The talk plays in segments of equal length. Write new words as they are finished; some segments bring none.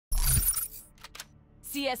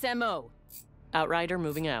CSMO. Outrider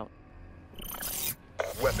moving out.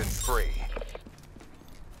 Weapons free.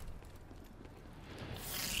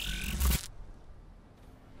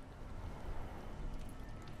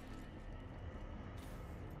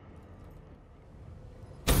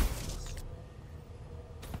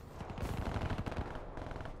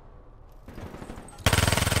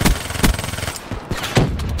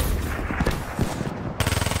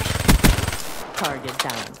 Target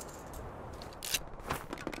down.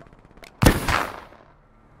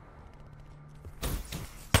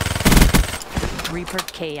 Reaper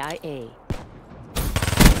KIA.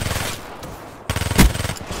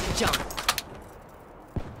 Jump.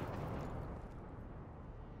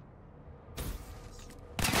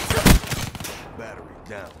 Battery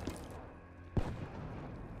down.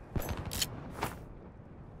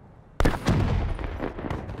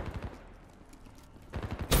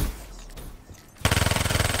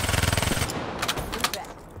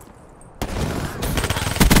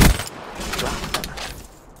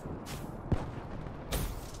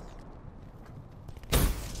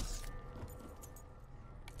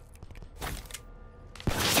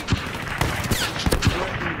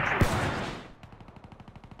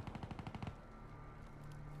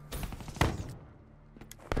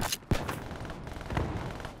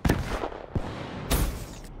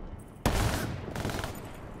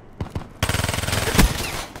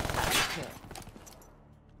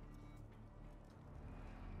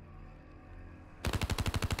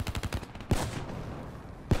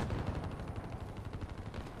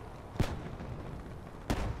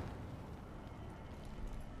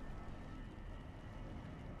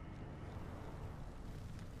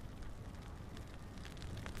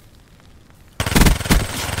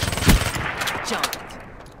 Jump.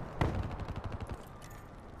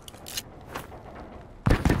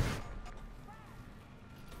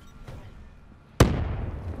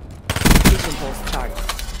 Vision pulse target.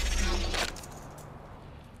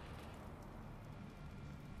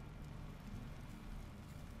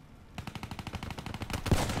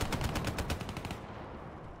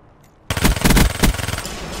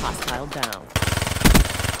 Hostile down.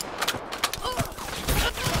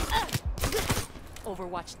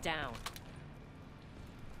 Overwatch down.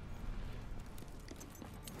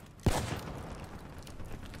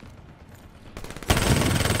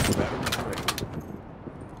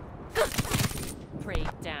 Prey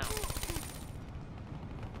down.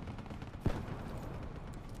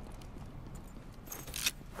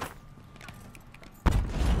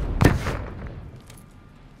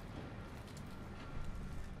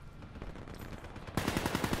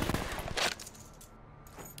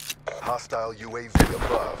 Hostile UAV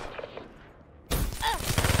above.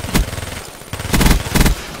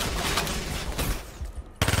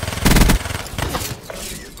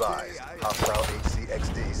 Be advised, hostile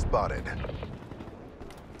HCXD spotted.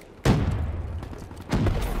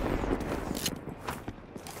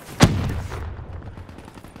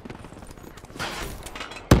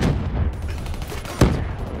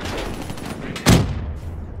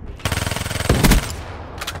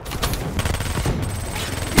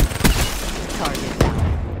 Target down.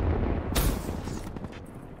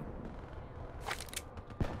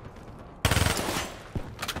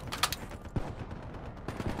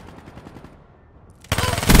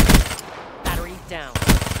 Battery down.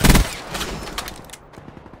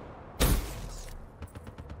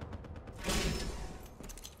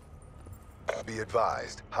 Be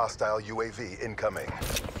advised, hostile UAV incoming.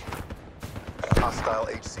 Hostile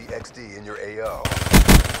HCXD in your AO.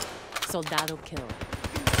 Soldado kill.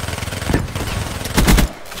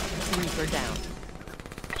 Reaper down.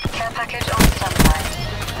 Care package on standby.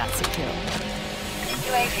 That's a kill.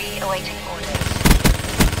 UAV awaiting orders.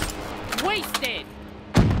 Wasted!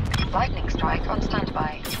 Lightning strike on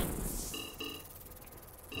standby.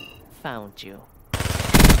 Found you.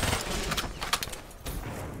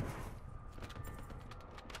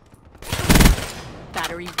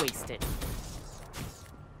 Battery wasted.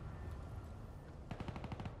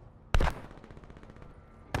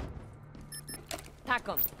 Pack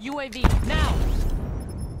 'em. UAV, now!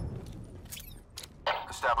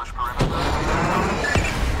 Establish perimeter.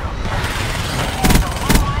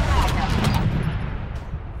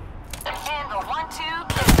 Handle 1-2,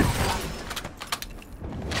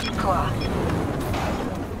 Core.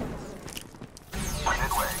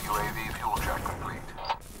 Midway, UAV fuel check complete.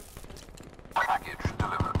 Package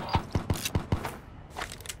delivered.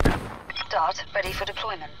 Dart ready for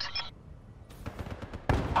deployment.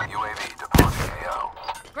 UAV departing AO.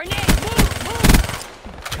 Grenade! Move!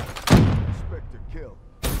 Expect to kill.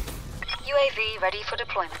 UAV ready for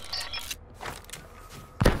deployment.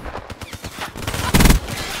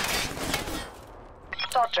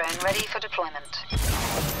 Support drone ready for deployment.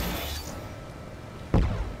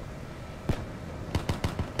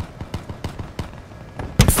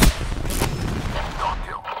 Dog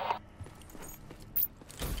kill.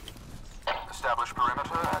 Establish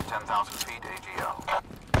perimeter at 10,000 feet AGL.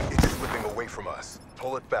 It's slipping away from us.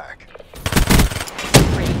 Pull it back.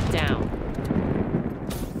 Raid down.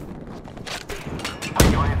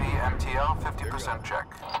 UAV MTL 50% check.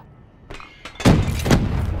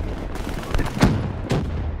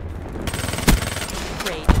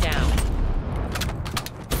 Raid down.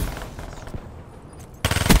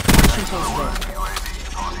 Mission posted. UAV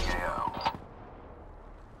departing AO.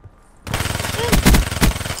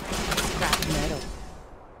 Scrap metal.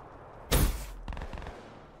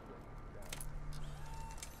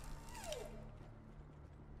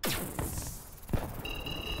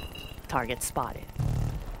 Target spotted.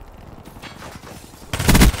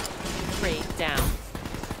 Raid down.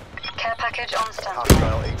 Care package on standby.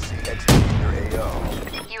 Hostile HC exiting your AO.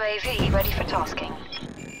 UAV ready for tasking.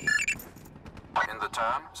 In the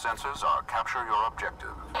turn, sensors are capture your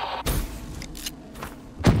objective.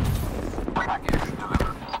 Package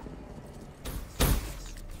delivered.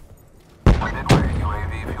 Midway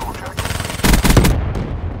UAV fuel check.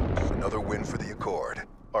 Another win for the Accord.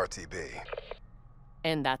 RTB.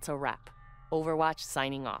 And that's a wrap. Overwatch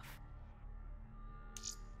signing off.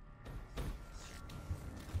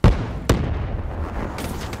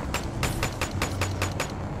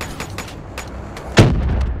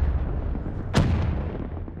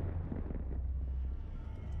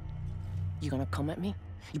 You gonna come at me?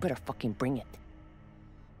 You better fucking bring it.